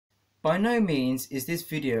By no means is this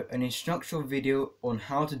video an instructional video on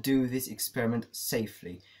how to do this experiment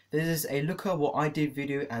safely. This is a look at what I did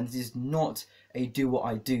video, and this is not a do what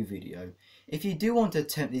I do video. If you do want to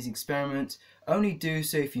attempt these experiments, only do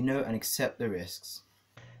so if you know and accept the risks.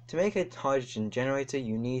 To make a hydrogen generator,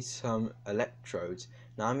 you need some electrodes.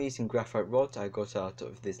 Now I'm using graphite rods I got out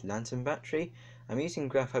of this lantern battery. I'm using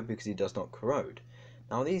graphite because it does not corrode.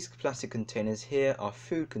 Now these plastic containers here are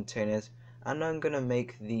food containers, and I'm going to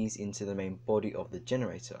make these into the main body of the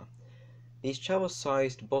generator. These travel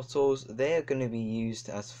sized bottles, they are going to be used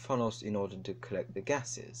as funnels in order to collect the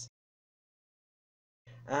gases.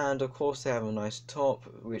 And of course they have a nice top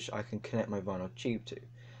which I can connect my vinyl tube to.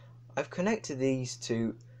 I've connected these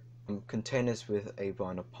to containers with a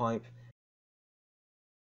vinyl pipe.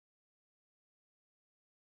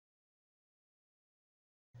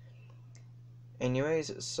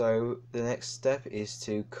 Anyways, so the next step is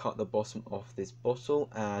to cut the bottom of this bottle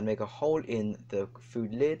and make a hole in the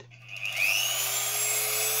food lid.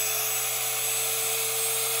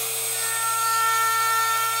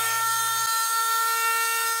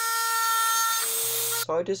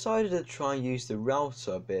 So I decided to try and use the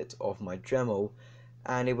router bit of my Dremel,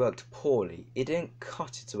 and it worked poorly. It didn't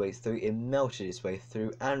cut its way through, it melted its way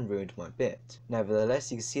through and ruined my bit. Nevertheless,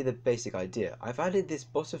 you can see the basic idea. I've added this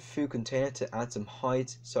bottom food container to add some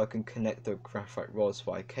height so I can connect the graphite rods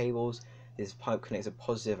via cables. This pipe connects a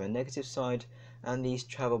positive and negative side, and these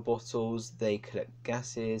travel bottles, they collect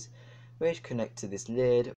gases which connect to this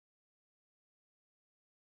lid,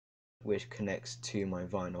 which connects to my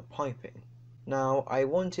vinyl piping. Now I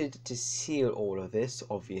wanted to seal all of this,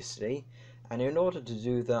 obviously, and in order to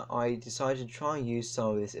do that I decided to try and use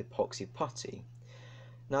some of this epoxy putty.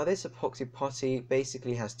 Now this epoxy putty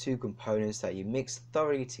basically has two components that you mix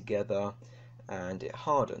thoroughly together and it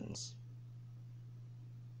hardens.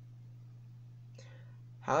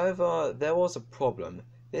 However, there was a problem.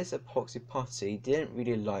 This epoxy putty didn't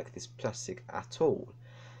really like this plastic at all,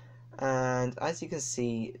 and as you can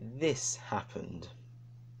see, this happened.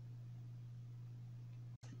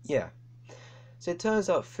 Yeah, so it turns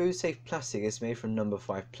out food safe plastic is made from number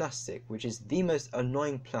 5 plastic, which is the most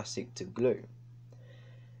annoying plastic to glue.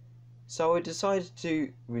 So I decided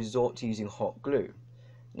to resort to using hot glue.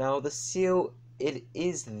 Now the seal, it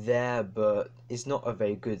is there, but it's not a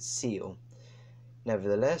very good seal.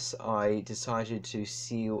 Nevertheless, I decided to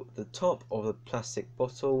seal the top of the plastic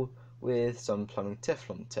bottle with some plumbing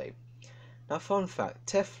Teflon tape. Now fun fact,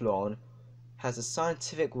 Teflon has a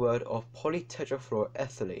scientific word of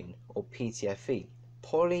polytetrafluoroethylene, or PTFE.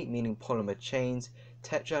 Poly meaning polymer chains,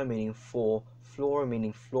 tetra meaning 4, fluoro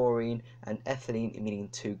meaning fluorine, and ethylene meaning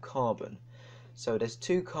 2 carbon. So there's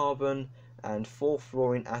 2 carbon and 4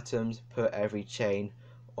 fluorine atoms per every chain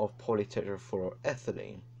of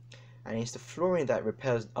polytetrafluoroethylene. And it's the fluorine that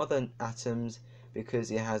repels other atoms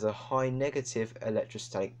because it has a high negative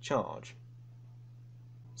electrostatic charge.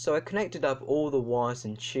 So I connected up all the wires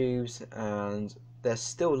and tubes, and there's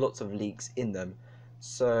still lots of leaks in them.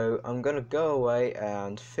 So I'm going to go away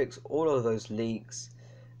and fix all of those leaks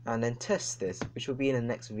and then test this, which will be in the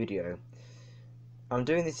next video. I'm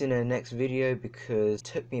doing this in the next video because it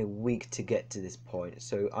took me a week to get to this point,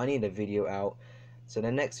 so I need a video out. So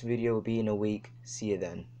the next video will be in a week. See you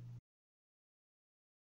then.